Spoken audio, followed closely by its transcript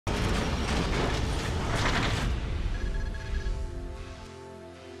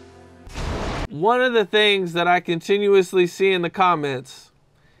One of the things that I continuously see in the comments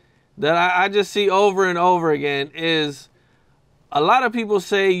that I just see over and over again is a lot of people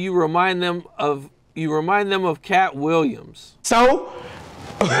say you remind them of Katt Williams. So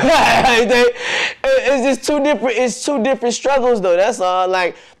it's just two different struggles though. That's all.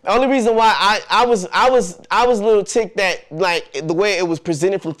 Like, the only reason why I was a little ticked that, like, the way it was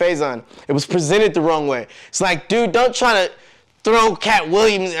presented from Faison, it was presented the wrong way. It's like, dude, don't try to throw Katt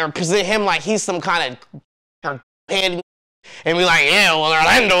Williams or present him like he's some kind of head and be like, yeah, well,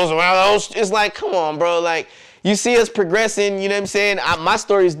 Orlando's one of those. It's like, come on, bro. Like, you see us progressing, you know what I'm saying? My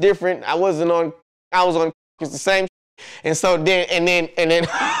story is different. I was on it's the same. And so then, and then,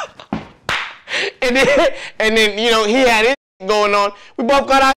 you know, he had it going on. We both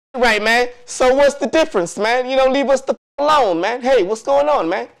got our right, man. So what's the difference, man? You don't leave us the alone, man. Hey, what's going on,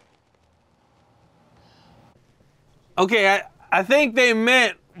 man? Okay, I think they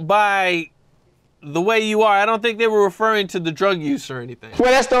meant by the way you are. I don't think they were referring to the drug use or anything.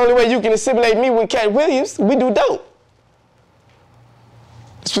 Well, that's the only way you can assimilate me with Katt Williams. We do dope.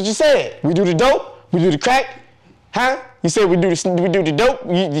 That's what you said. We do the dope. We do the crack. Huh? You said we do the dope.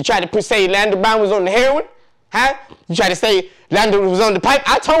 You tried to say Lando Brown was on the heroin. Huh? You tried to say Lando was on the pipe.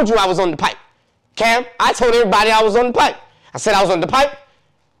 I told you I was on the pipe. Cam, I told everybody I was on the pipe. I said I was on the pipe.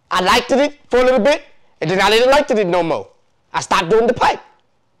 I liked it for a little bit, and then I didn't like it no more. I stopped doing the pipe.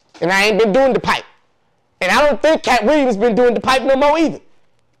 And I ain't been doing the pipe. And I don't think Katt Williams been doing the pipe no more either.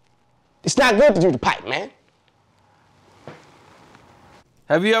 It's not good to do the pipe, man.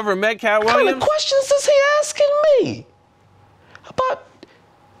 Have you ever met Katt Williams? What kind of questions is he asking me? About,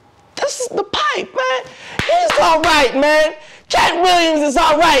 this is the pipe, man. He's all right, man. Katt Williams is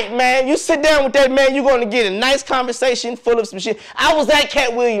all right, man. You sit down with that man, you're going to get a nice conversation full of some shit. I was at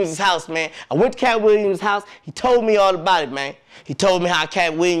Katt Williams' house, man. I went to Katt Williams' house. He told me all about it, man. He told me how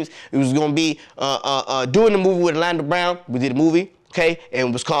Katt Williams was going to be doing the movie with Orlando Brown. We did a movie, okay, and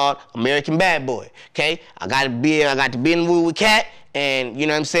it was called American Bad Boy, okay? I got to be in the movie with Katt, and you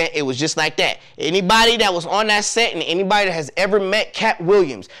know what I'm saying? It was just like that. Anybody that was on that set and anybody that has ever met Katt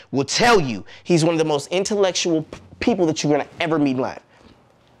Williams will tell you he's one of the most intellectual people that you're going to ever meet in life.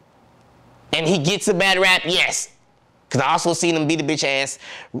 And he gets a bad rap, yes. Because I also seen him beat a bitch ass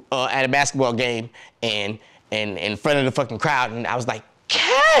at a basketball game and in front of the fucking crowd, and I was like,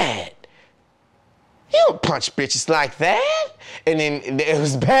 Katt, you don't punch bitches like that. And then it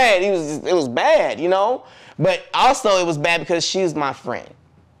was bad. It was bad, you know? But also it was bad because she was my friend.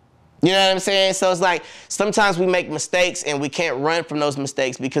 You know what I'm saying? So it's like, sometimes we make mistakes and we can't run from those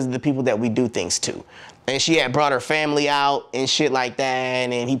mistakes because of the people that we do things to. And she had brought her family out and shit like that,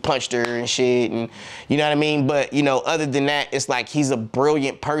 and he punched her and shit, and you know what I mean? But, you know, other than that, it's like he's a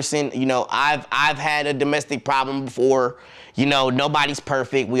brilliant person. You know, I've had a domestic problem before. You know, nobody's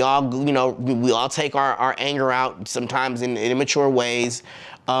perfect. We all, you know, we all take our anger out sometimes in immature ways.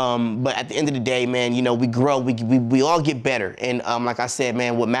 But at the end of the day, man, you know, we grow, we all get better. And like I said,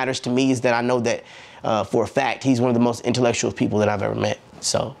 man, what matters to me is that I know that for a fact, he's one of the most intellectual people that I've ever met.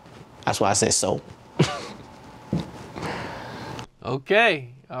 So that's why I said so.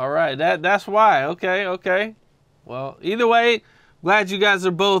 Okay, all right, that's why. Okay. Well, either way, glad you guys are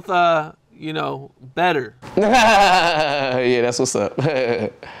both, you know, better. Yeah, that's what's up.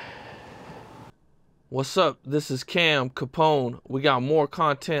 What's up? This is Cam Capone. We got more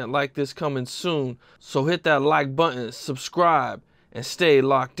content like this coming soon, so hit that like button, subscribe, and stay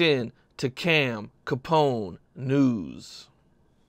locked in to Cam Capone News.